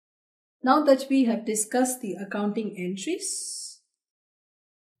Now that we have discussed the accounting entries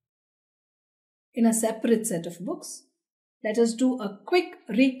in a separate set of books, let us do a quick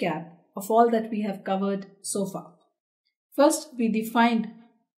recap of all that we have covered so far. First, we defined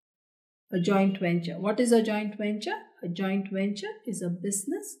a joint venture. What is a joint venture? A joint venture is a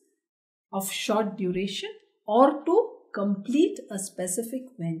business of short duration or to complete a specific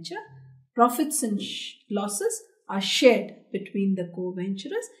venture. Profits and losses are shared between the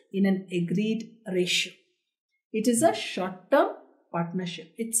co-venturers in an agreed ratio. It is a short-term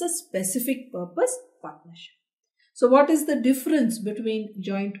partnership. It's a specific purpose partnership. So what is the difference between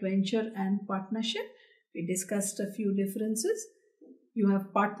joint venture and partnership? We discussed a few differences. You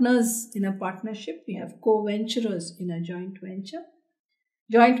have partners in a partnership. We have co-venturers in a joint venture.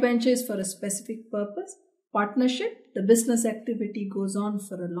 Joint venture is for a specific purpose. Partnership, the business activity goes on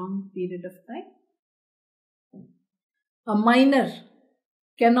for a long period of time. A minor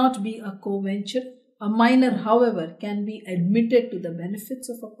cannot be a co-venture. A minor, however, can be admitted to the benefits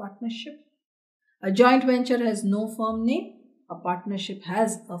of a partnership. A joint venture has no firm name. A partnership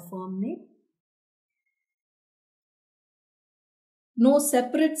has a firm name. No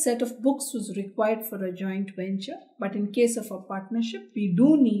separate set of books was required for a joint venture, but in case of a partnership, we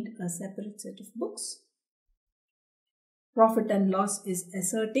do need a separate set of books. Profit and loss is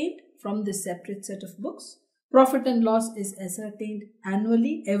ascertained from this separate set of books. Profit and loss is ascertained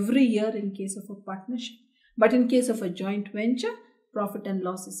annually, every year in case of a partnership. But in case of a joint venture, profit and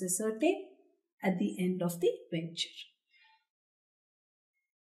loss is ascertained at the end of the venture.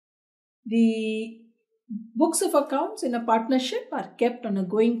 The books of accounts in a partnership are kept on a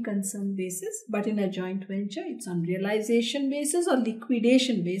going concern basis, but in a joint venture, it's on realization basis or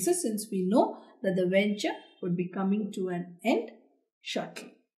liquidation basis, since we know that the venture would be coming to an end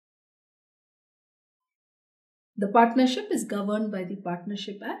shortly. The partnership is governed by the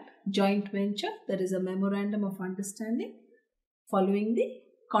Partnership Act. Joint venture, there is a memorandum of understanding following the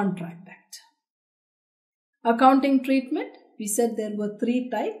Contract Act. Accounting treatment, we said there were 3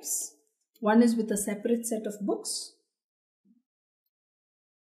 types. One is with a separate set of books.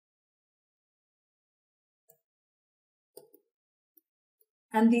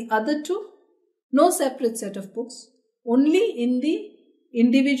 And the other 2, no separate set of books, only in the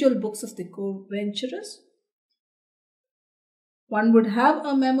individual books of the co-venturers. One would have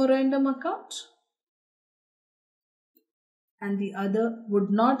a memorandum account and the other would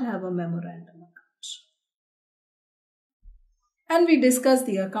not have a memorandum account. And we discussed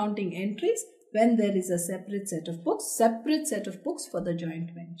the accounting entries when there is a separate set of books for the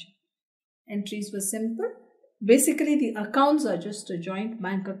joint venture. Entries were simple. Basically, the accounts are just a joint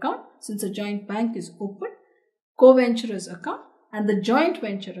bank account, since a joint bank is open, co-venturers account, and the joint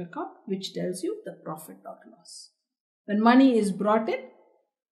venture account, which tells you the profit or loss. When money is brought in,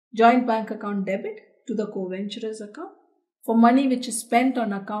 joint bank account debit to the co-venturers account. For money which is spent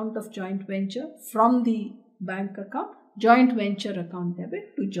on account of joint venture from the bank account, joint venture account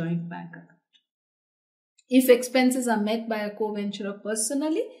debit to joint bank account. If expenses are met by a co-venturer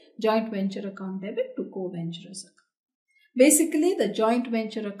personally, joint venture account debit to co-venturers account. Basically, the joint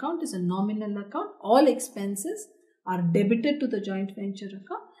venture account is a nominal account. All expenses are debited to the joint venture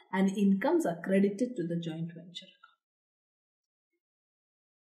account and incomes are credited to the joint venture account.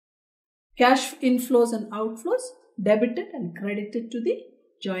 Cash inflows and outflows debited and credited to the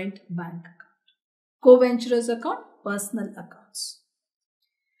joint bank account. Co-venturers account, personal accounts.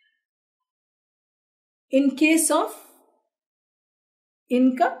 In case of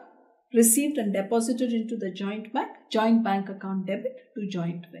income received and deposited into the joint bank account debit to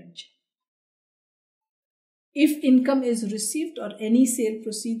joint venture. If income is received or any sale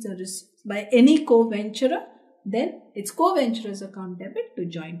proceeds are received by any co-venturer, then it's co-venturer's account debit to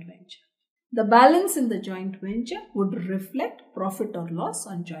joint venture. The balance in the joint venture would reflect profit or loss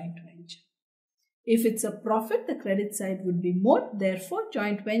on joint venture. If it's a profit, the credit side would be more. Therefore,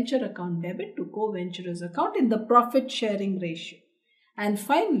 joint venture account debit to co-venturer's account in the profit sharing ratio. And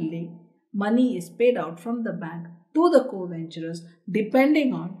finally, money is paid out from the bank to the co-venturers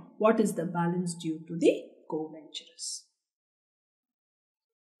depending on what is the balance due to the co-venturers.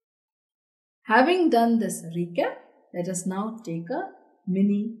 Having done this recap, let us now take a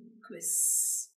mini quiz.